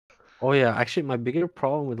Oh yeah, actually my bigger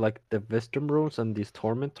problem with like the wisdom runes and these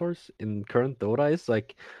tormentors in current Dota is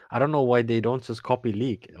like I don't know why they don't just copy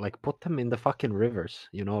League. Like put them in the fucking rivers,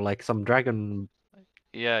 like some dragon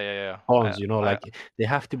Yeah, yeah, yeah. pawns, I like they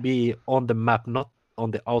have to be on the map, not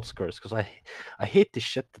on the outskirts. Because I hate this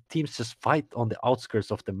shit. The teams just fight on the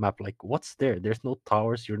outskirts of the map. Like what's there? There's no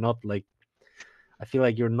towers. You're not like I feel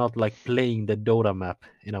like you're not like playing the Dota map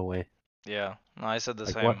in a way. Yeah, no, I said the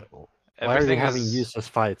Like what? same. Why are they Everything having is useless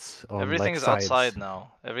fights on everything like is sides? outside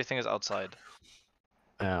now. Everything is outside.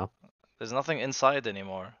 Yeah. There's nothing inside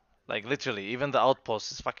anymore. Like literally, even the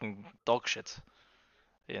outpost is fucking dog shit.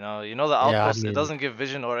 You know the Yeah, I outpost, it mean, doesn't give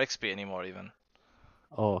vision or XP anymore even.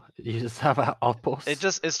 oh, you just have an outpost?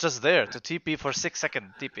 It's just there to TP for 6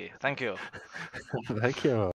 second TP. Thank you. Thank you.